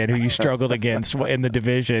Ravens again, who you struggled against in the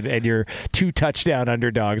division, and you're 2 touchdown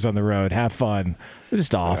underdogs on the road. Have fun. It's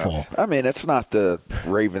just awful. I mean, it's not the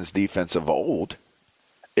Ravens defense of old.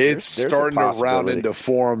 It's starting to round into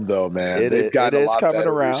form, though, man. They've gotten a lot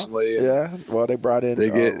better recently. Yeah, well, they brought in. They're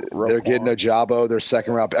getting Ojabo, their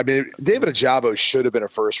second round. I mean, David Ojabo should have been a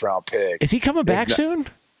first round pick. Is he coming back soon?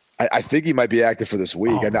 I think he might be active for this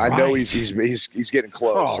week, and I know he's getting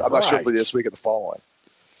close. I'm not sure if it'll be this week or the following.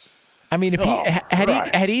 I mean, if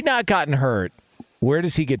had he not gotten hurt, where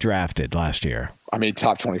does he get drafted last year? I mean,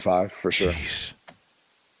 top 25 for sure. Jeez.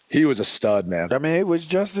 He was a stud, man. I mean, it was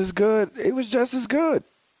just as good.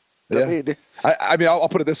 Yeah. I mean, I'll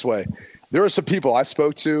put it this way. There are some people I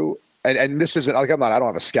spoke to, and this isn't like I don't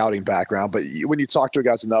have a scouting background, but when you talk to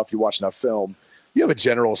guys enough, you watch enough film, you have a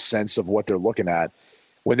general sense of what they're looking at.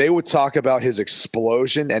 When they would talk about his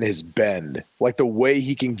explosion and his bend, like the way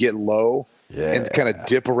he can get low and kind of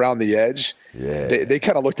dip around the edge, they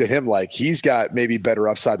kind of looked at him like he's got maybe better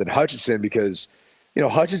upside than Hutchinson because,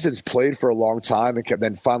 Hutchinson's played for a long time and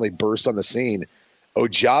then finally burst on the scene.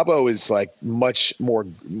 Ojabo is like much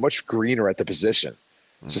greener at the position.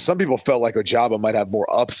 So some people felt like Ojabo might have more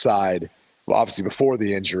upside, obviously before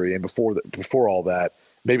the injury and before all that,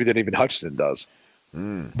 maybe than even Hutchinson does.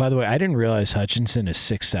 By the way, I didn't realize Hutchinson is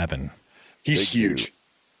 6'7". He's huge. Dude.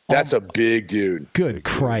 That's a big dude. Good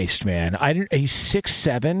Christ, man! He's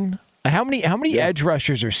 6'7". How many edge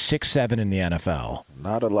rushers are 6'7" in the NFL?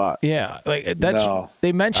 Not a lot. Yeah, they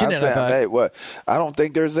mentioned it. I don't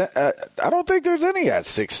think there's any at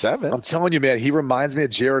 6'7". I'm telling you, man, he reminds me of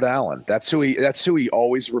Jared Allen. That's who he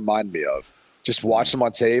always reminded me of. Just watching him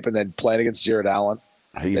on tape and then playing against Jared Allen.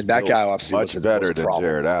 And that guy obviously much better than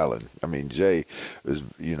Jared Allen. I mean, Jay is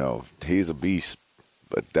he's a beast,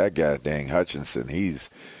 but that guy, dang Hutchinson, he's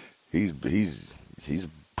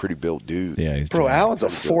pretty built dude. Yeah, bro, Allen's a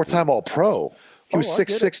 4-time All-Pro. He was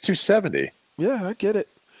 6'6", 270. Yeah, I get it.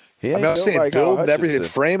 I'm saying like build and everything,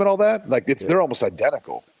 frame and all that. Like they're almost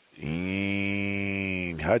identical.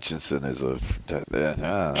 Hutchinson is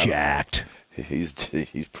jacked. He's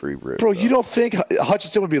pretty ripped. Bro, you don't think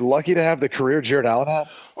Hutchinson would be lucky to have the career Jared Allen had?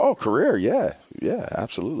 Oh, career, yeah,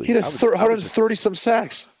 absolutely. He had 130 some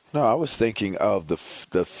sacks. No, I was thinking of the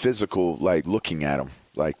physical, like looking at him,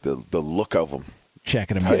 like the look of him.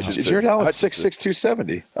 Checking him out. Jared Allen's 6'6",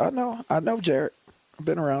 270. I know Jared. I've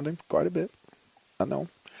been around him quite a bit. I know.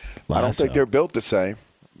 I don't think they're built the same.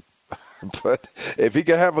 But if he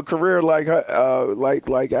can have a career like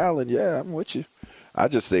Allen, yeah, I'm with you. I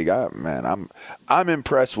just think I'm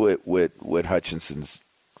impressed with Hutchinson's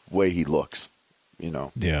way he looks.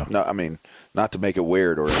 Yeah. No, I mean, not to make it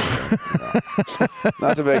weird or anything.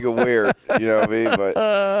 Not to make it weird, you know what I mean? But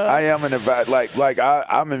I am I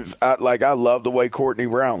love the way Courtney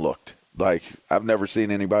Brown looked. Like I've never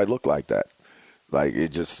seen anybody look like that. Like it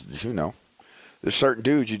just, there's certain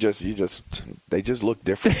dudes they just look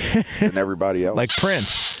different than everybody else. Like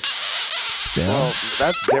Prince. Yeah. Well,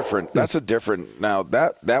 that's different. That's a different. Now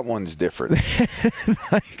that one's different.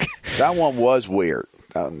 That one was weird.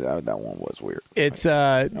 That one was weird. It's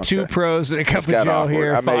two pros and a cup of Joe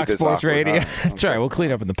here, Fox Sports Radio. It's all right. We'll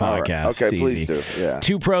clean up in the podcast. Right. Okay, it's please easy. do. Yeah.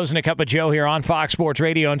 Two pros and a cup of Joe here on Fox Sports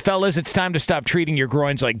Radio. And fellas, it's time to stop treating your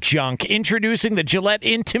groins like junk. Introducing the Gillette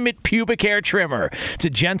Intimate Pubic Hair Trimmer. It's a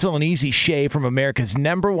gentle and easy shave from America's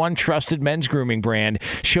 #1 trusted men's grooming brand.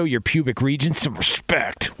 Show your pubic region some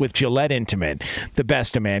respect with Gillette Intimate, the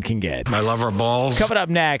best a man can get. I love our balls. Coming up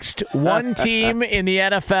next, one team in the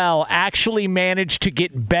NFL actually managed to get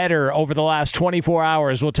better over the last 24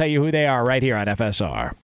 hours. We'll tell you who they are right here on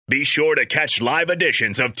FSR. Be sure to catch live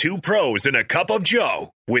editions of Two Pros and a Cup of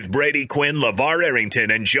Joe with Brady Quinn, LeVar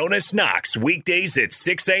Arrington, and Jonas Knox weekdays at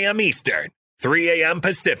 6 a.m. Eastern, 3 a.m.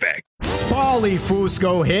 Pacific. Paulie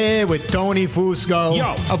Fusco here with Tony Fusco.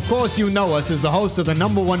 Yo. Of course you know us as the host of the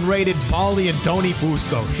 #1 rated Paulie and Tony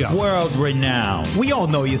Fusco show. World renowned. We all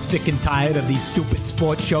know you're sick and tired of these stupid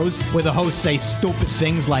sports shows where the hosts say stupid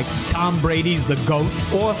things like Tom Brady's the GOAT.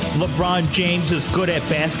 Or LeBron James is good at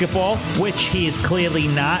basketball, which he is clearly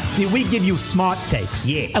not. See, we give you smart takes.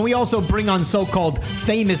 Yeah. And we also bring on so-called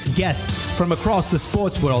famous guests from across the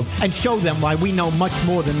sports world and show them why we know much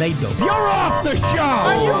more than they do. You're off the show!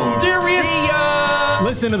 Are you serious? See ya!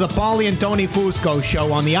 Listen to the Paulie and Tony Fusco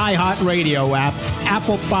show on the iHeartRadio app,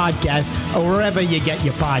 Apple Podcasts, or wherever you get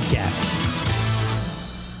your podcasts.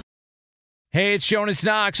 Hey, it's Jonas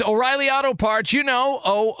Knox. O'Reilly Auto Parts, you know,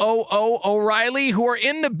 O'Reilly, who are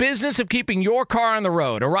in the business of keeping your car on the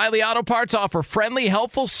road. O'Reilly Auto Parts offer friendly,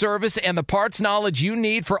 helpful service and the parts knowledge you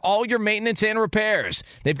need for all your maintenance and repairs.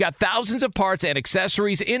 They've got thousands of parts and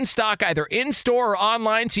accessories in stock, either in-store or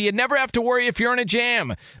online, so you never have to worry if you're in a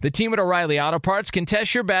jam. The team at O'Reilly Auto Parts can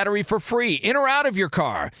test your battery for free, in or out of your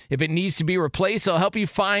car. If it needs to be replaced, they'll help you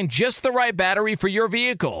find just the right battery for your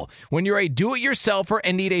vehicle. When you're a do-it-yourselfer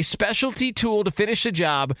and need a specialty tool to finish the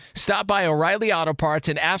job, stop by O'Reilly Auto Parts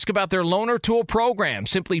and ask about their loaner tool program.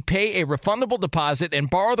 Simply pay a refundable deposit and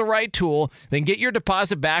borrow the right tool, then get your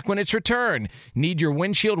deposit back when it's returned. Need your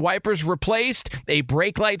windshield wipers replaced, a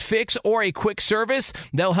brake light fix, or a quick service?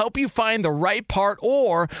 They'll help you find the right part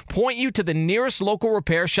or point you to the nearest local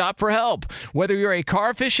repair shop for help. Whether you're a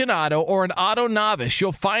car aficionado or an auto novice,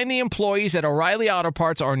 you'll find the employees at O'Reilly Auto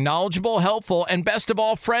Parts are knowledgeable, helpful, and best of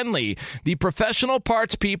all, friendly. The professional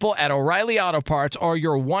parts people at O'Reilly Auto Parts are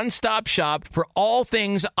your one-stop shop for all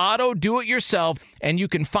things auto do-it-yourself, and you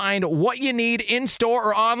can find what you need in-store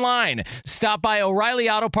or online. Stop by O'Reilly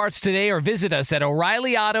Auto Parts today or visit us at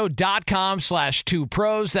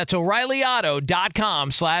O'ReillyAuto.com/2pros. That's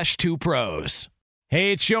O'ReillyAuto.com/2pros.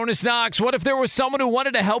 Hey, it's Jonas Knox. What if there was someone who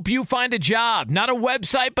wanted to help you find a job? Not a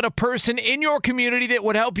website, but a person in your community that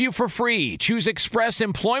would help you for free. Choose Express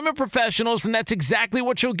Employment Professionals, and that's exactly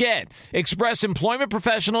what you'll get. Express Employment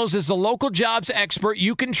Professionals is the local jobs expert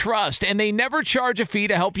you can trust, and they never charge a fee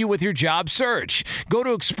to help you with your job search. Go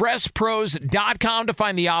to expresspros.com to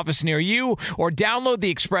find the office near you, or download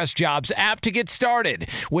the Express Jobs app to get started.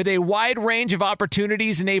 With a wide range of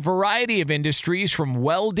opportunities in a variety of industries, from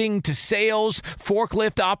welding to sales,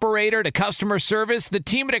 forklift operator to customer service, the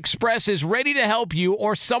team at Express is ready to help you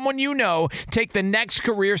or someone you know take the next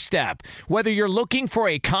career step. Whether you're looking for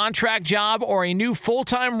a contract job or a new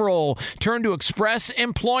full-time role, turn to Express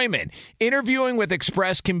Employment. Interviewing with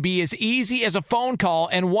Express can be as easy as a phone call,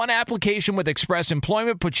 and one application with Express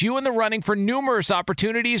Employment puts you in the running for numerous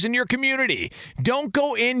opportunities in your community. Don't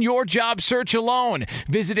go in your job search alone.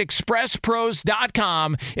 Visit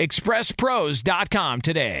expresspros.com, expresspros.com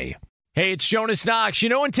today. Hey, it's Jonas Knox. You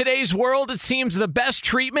know, in today's world, it seems the best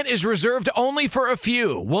treatment is reserved only for a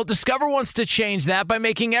few. Well, Discover wants to change that by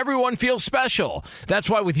making everyone feel special. That's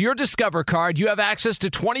why with your Discover card, you have access to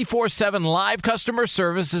 24/7 live customer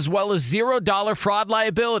service as well as $0 fraud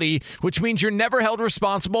liability, which means you're never held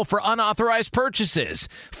responsible for unauthorized purchases.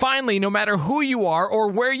 Finally, no matter who you are or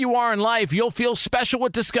where you are in life, you'll feel special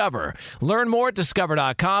with Discover. Learn more at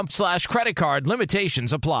discover.com/credit card.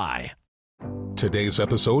 Limitations apply. Today's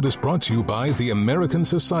episode is brought to you by the American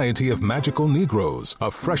Society of Magical Negroes, a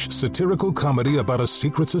fresh satirical comedy about a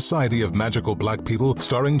secret society of magical black people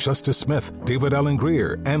starring Justice Smith, David Allen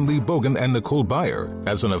Greer, Ann Lee Bogan, and Nicole Byer.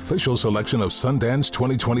 As an official selection of Sundance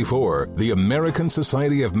 2024, the American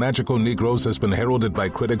Society of Magical Negroes has been heralded by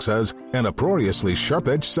critics as an uproariously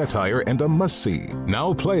sharp-edged satire and a must-see.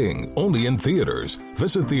 Now playing only in theaters.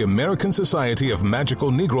 Visit the American Society of Magical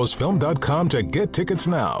Negroes Film.com to get tickets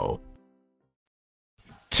now.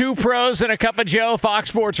 Two Pros and a Cup of Joe, Fox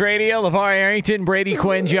Sports Radio. LeVar Arrington, Brady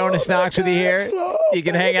Quinn, Jonas Knox with you here. You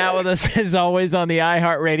can hang out with us, as always, on the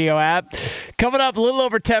iHeartRadio app. Coming up a little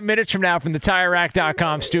over 10 minutes from now from the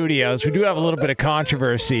TireRack.com studios, we do have a little bit of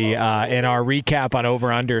controversy in our recap on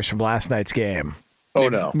over-unders from last night's game. Oh,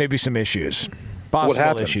 no. Maybe some issues.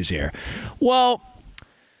 Possible issues here. Well,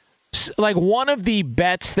 like one of the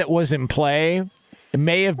bets that was in play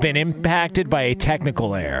may have been impacted by a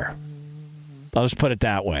technical error. I'll just put it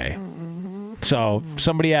that way. So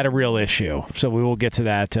somebody had a real issue. So we will get to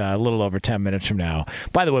that a little over 10 minutes from now.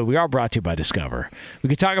 By the way, we are brought to you by Discover. We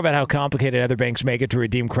could talk about how complicated other banks make it to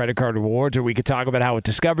redeem credit card rewards, or we could talk about how with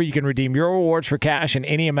Discover you can redeem your rewards for cash in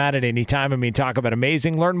any amount at any time. I mean, talk about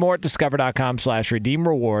amazing. Learn more at discover.com/redeem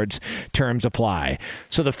rewards. Terms apply.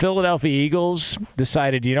 So the Philadelphia Eagles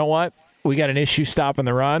decided, you know what? we got an issue stopping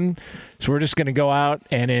the run, so we're just going to go out,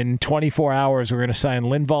 and in 24 hours, we're going to sign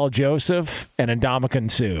Linval Joseph and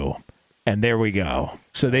Ndamukong Suh. And there we go.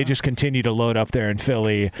 So they just continue to load up there in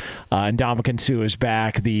Philly. Ndamukong Suh is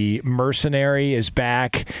back. The mercenary is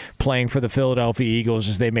back playing for the Philadelphia Eagles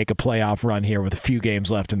as they make a playoff run here with a few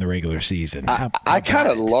games left in the regular season. I kind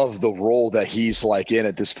of love the role that he's like in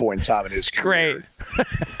at this point in time in his career. Great.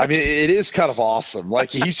 I mean, it is kind of awesome.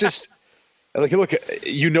 Like he's just like, look,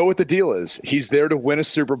 you know what the deal is. He's there to win a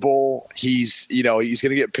Super Bowl. He's going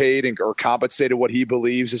to get paid or compensated what he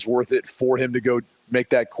believes is worth it for him to go make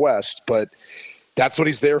that quest, but that's what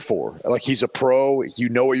he's there for. Like he's a pro. You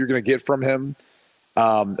know what you're going to get from him.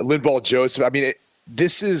 Linval Joseph. I mean,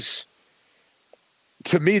 this is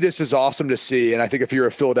awesome to see. And I think if you're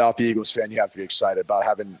a Philadelphia Eagles fan, you have to be excited about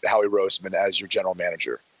having Howie Roseman as your general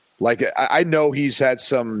manager. Like I know he's had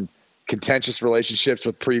some contentious relationships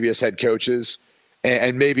with previous head coaches,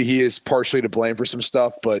 and maybe he is partially to blame for some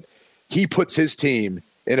stuff, but he puts his team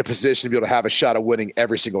in a position to be able to have a shot at winning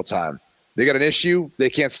every single time. They got an issue. They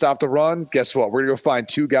can't stop the run. Guess what? We're going to go find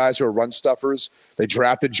two guys who are run stuffers. They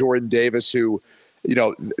drafted Jordan Davis, who,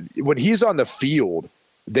 when he's on the field,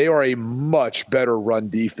 they are a much better run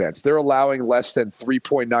defense. They're allowing less than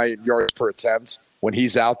 3.9 yards per attempt when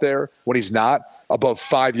he's out there. When he's not, above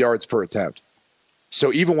 5 yards per attempt.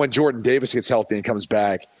 So even when Jordan Davis gets healthy and comes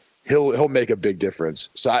back, he'll make a big difference.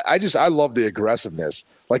 So I love the aggressiveness.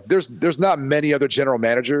 Like there's not many other general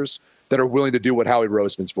managers that are willing to do what Howie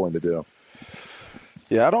Roseman's willing to do.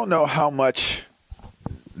 Yeah, I don't know how much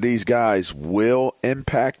these guys will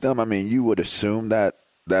impact them. I mean, you would assume that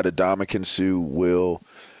Ndamukong Suh will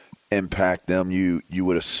impact them. You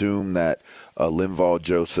would assume that Linval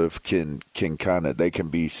Joseph can they can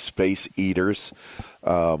be space eaters.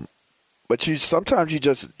 But sometimes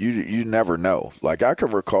you never know. Like I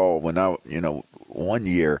can recall when one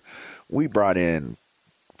year we brought in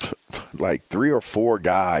like 3 or 4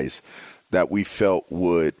 guys that we felt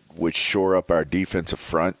would shore up our defensive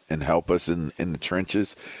front and help us in the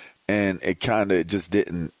trenches, and it kind of just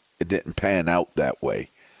didn't pan out that way.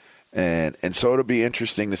 And so it'll be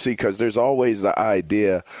interesting to see, because there's always the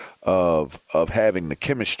idea of having the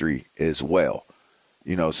chemistry as well.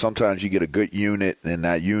 Sometimes you get a good unit, and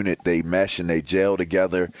that unit they mesh and they gel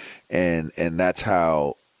together, and that's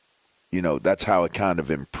how it kind of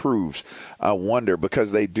improves. I wonder,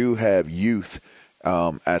 because they do have youth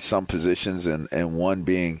at some positions, and one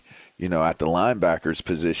being, at the linebackers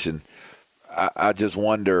position. I just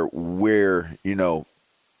wonder where,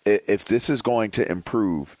 if this is going to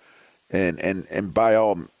improve, and by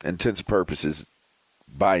all intents and purposes,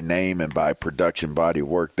 by name and by production body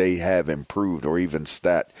work, they have improved, or even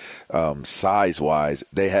stat size-wise,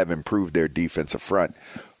 they have improved their defensive front.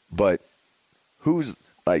 But who is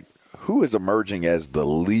emerging as the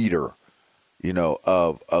leader,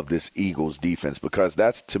 of this Eagles defense? Because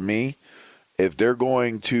that's, to me, if they're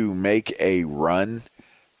going to make a run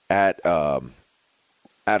at a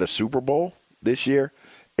Super Bowl this year,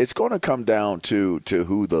 it's going to come down to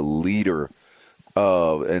who the leader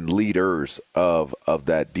and leaders of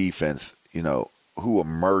that defense, who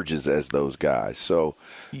emerges as those guys. So,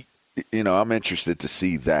 I'm interested to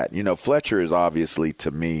see that. Fletcher is obviously,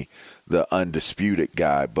 to me, the undisputed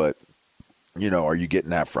guy, but, are you getting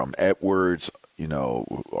that from Edwards?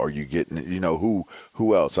 Are you getting,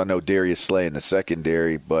 who else? I know Darius Slay in the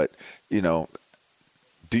secondary, but, do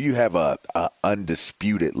you have a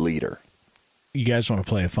undisputed leader? You guys want to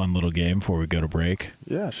play a fun little game before we go to break?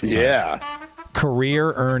 Yeah, sure. Yeah.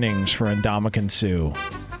 Career earnings for Ndamukong Suh.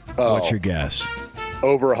 What's your guess?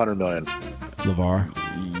 Over $100 million. LeVar?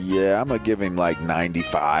 Yeah, I'm going to give him like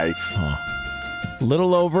 95.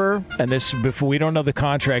 Little over, and this, before we don't know the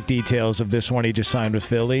contract details of this one he just signed with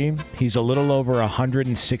Philly, he's a little over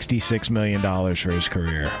 $166 million for his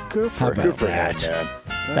career. Good for him. Good for him,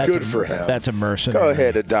 man. Good for him. That's a mercenary. Go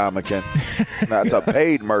ahead, Ndamukong. That's a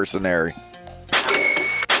paid mercenary.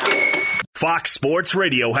 Fox Sports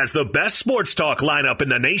Radio has the best sports talk lineup in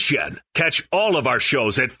the nation. Catch all of our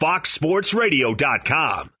shows at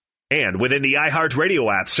foxsportsradio.com. And within the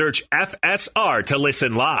iHeartRadio app, search FSR to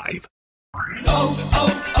listen live.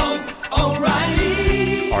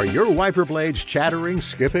 O'Reilly. Are your wiper blades chattering,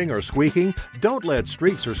 skipping, or squeaking? Don't let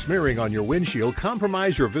streaks or smearing on your windshield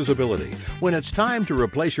compromise your visibility. When it's time to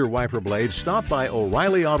replace your wiper blades, stop by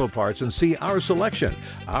O'Reilly Auto Parts and see our selection.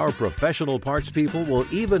 Our professional parts people will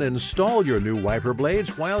even install your new wiper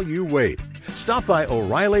blades while you wait. Stop by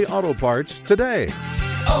O'Reilly Auto Parts today.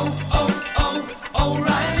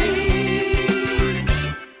 O'Reilly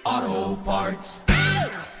Auto Parts.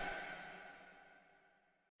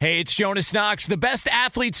 Hey, it's Jonas Knox. The best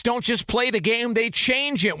athletes don't just play the game, they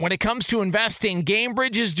change it. When it comes to investing,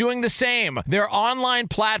 GameBridge is doing the same. Their online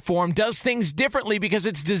platform does things differently because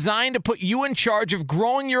it's designed to put you in charge of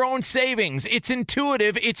growing your own savings. It's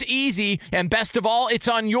intuitive, it's easy, and best of all, it's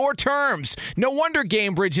on your terms. No wonder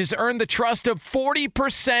GameBridge has earned the trust of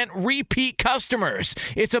 40% repeat customers.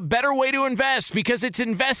 It's a better way to invest because it's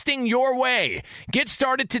investing your way. Get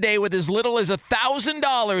started today with as little as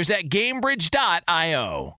 $1,000 at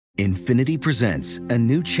GameBridge.io. Infiniti presents a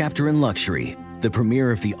new chapter in luxury, the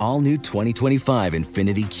premiere of the all-new 2025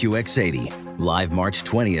 Infiniti QX80, live March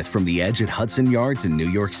 20th from the Edge at Hudson Yards in New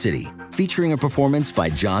York City, featuring a performance by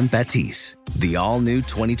John Batiste. The all-new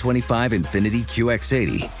 2025 Infiniti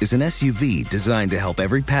QX80 is an SUV designed to help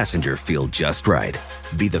every passenger feel just right.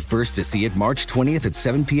 Be the first to see it March 20th at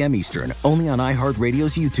 7 p.m. Eastern, only on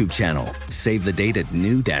iHeartRadio's YouTube channel. Save the date at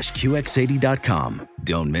new-QX80.com.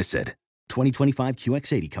 Don't miss it. 2025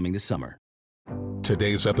 QX80 coming this summer.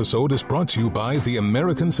 Today's episode is brought to you by the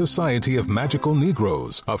American Society of Magical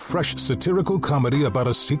Negroes, a fresh satirical comedy about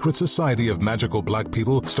a secret society of magical black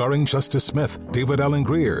people starring Justice Smith, David Allen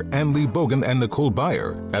Greer, Ann Lee Bogan, and Nicole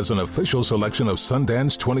Byer. As an official selection of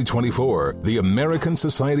Sundance 2024, the American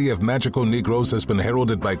Society of Magical Negroes has been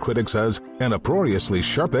heralded by critics as an uproariously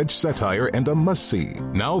sharp-edged satire and a must-see.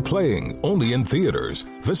 Now playing only in theaters.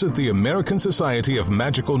 Visit the American Society of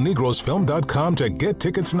Magical Negroes film.com to get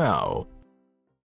tickets now.